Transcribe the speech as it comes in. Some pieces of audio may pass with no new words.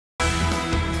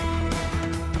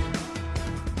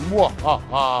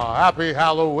Happy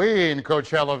Halloween,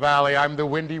 Coachella Valley. I'm the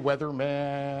windy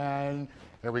weatherman.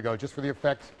 There we go, just for the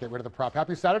effect, get rid of the prop.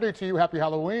 Happy Saturday to you, happy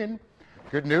Halloween.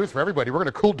 Good news for everybody. We're going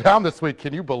to cool down this week.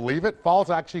 Can you believe it? Fall's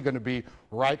actually going to be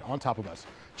right on top of us.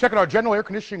 Checking our general air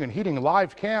conditioning and heating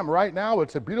live cam right now.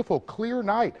 It's a beautiful, clear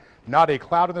night. Not a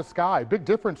cloud in the sky. Big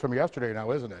difference from yesterday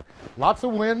now, isn't it? Lots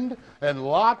of wind and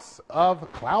lots of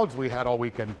clouds we had all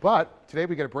weekend. But today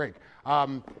we get a break.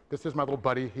 This is my little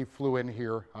buddy. He flew in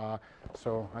here.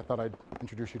 So I thought I'd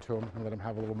introduce you to him and let him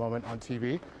have a little moment on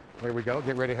TV. There we go.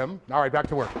 Get rid of him. All right, back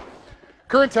to work.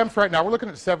 Current temps right now, we're looking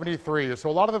at 73. So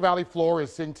a lot of the valley floor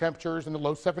is seeing temperatures in the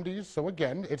low 70s. So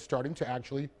again, it's starting to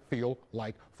actually feel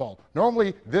like fall.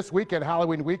 Normally this weekend,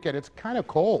 Halloween weekend, it's kind of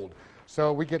cold.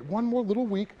 So we get one more little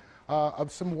week of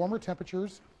some warmer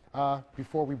temperatures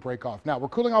before we break off. Now, we're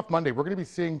cooling off Monday. We're going to be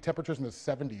seeing temperatures in the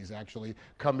 70s actually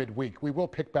come midweek. We will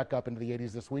pick back up into the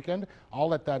 80s this weekend. I'll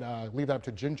let that leave that up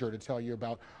to Ginger to tell you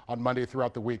about on Monday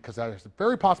throughout the week, because it's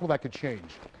very possible that could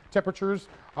change. Temperatures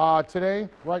today,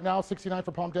 right now, 69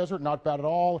 for Palm Desert, not bad at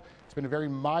all. It's been a very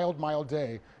mild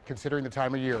day considering the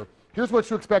time of year. Here's what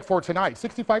to expect for tonight.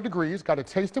 65 degrees, got a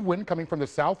taste of wind coming from the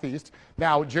southeast.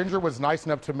 Now, Ginger was nice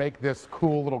enough to make this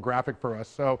cool little graphic for us,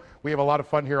 so we have a lot of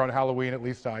fun here on Halloween, at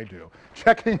least I do.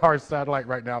 Checking our satellite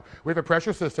right now, we have a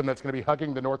pressure system that's going to be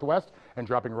hugging the northwest and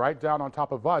dropping right down on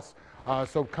top of us.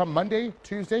 So come Monday,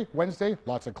 Tuesday, Wednesday,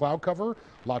 lots of cloud cover,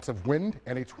 lots of wind,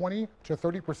 and a 20 to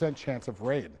 30% chance of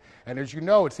rain. And as you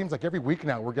know, it seems like every week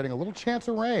now we're getting a little chance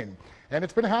of rain. And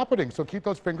it's been happening, so keep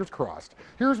those fingers crossed.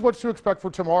 Here's what to expect for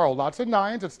tomorrow. Lots of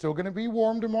 9s. It's still going to be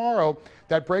warm tomorrow.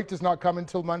 That break does not come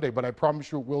until Monday, but I promise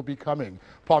you it will be coming.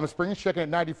 Palm Springs checking at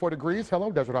 94 degrees.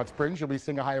 Hello, Desert Hot Springs. You'll be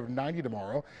seeing a high of 90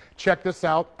 tomorrow. Check this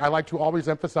out. I like to always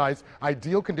emphasize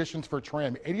ideal conditions for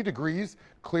tram. 80 degrees,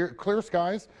 clear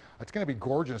skies. It's going to be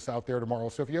gorgeous out there tomorrow,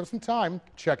 so if you have some time,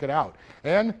 check it out.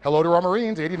 And hello to our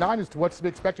Marines. 89 is what's to be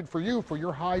expected for you for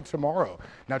your high tomorrow.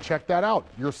 Now check that out.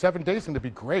 Your 7 days going to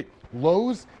be great.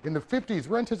 Lows in the 50s.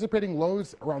 We're anticipating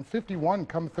lows around 51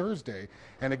 come Thursday.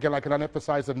 And again, I cannot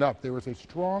emphasize enough, there is a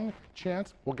strong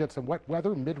chance we'll get some wet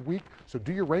weather midweek. So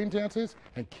do your rain dances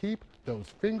and keep those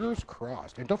fingers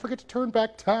crossed. And don't forget to turn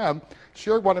back time.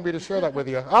 Cher wanted me to share that with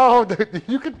you. Oh,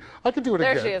 I could do it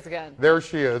again. There she is again. There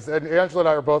she is. And Angela and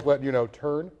I are both letting you know,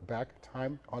 turn back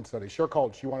time on Sunday. Cher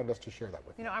called. She wanted us to share that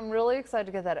with you. You know, I'm really excited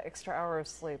to get that extra hour of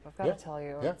sleep. I've got to tell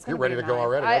you. Yeah, you're ready to go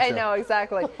already. I know,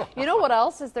 exactly. You know what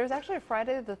else is? There's actually a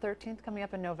Friday the 13th coming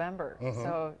up in November.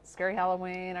 So, scary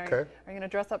Halloween. Are you going to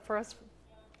dress up for us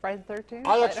Friday the 13th?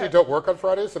 I actually don't work on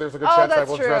Fridays, so there's a good chance I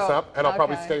will dress up, and I'll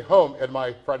probably stay home in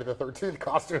my Friday the 13th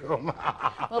costume.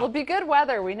 Well, it'll be good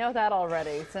weather. We know that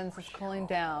already, since it's cooling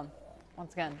down.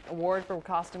 Once again, award for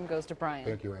costume goes to Brian.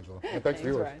 Thank you, Angela. And thanks,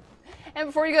 viewers. Brian. And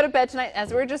before you go to bed tonight,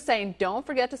 as we were just saying, don't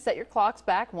forget to set your clocks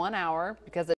back 1 hour, because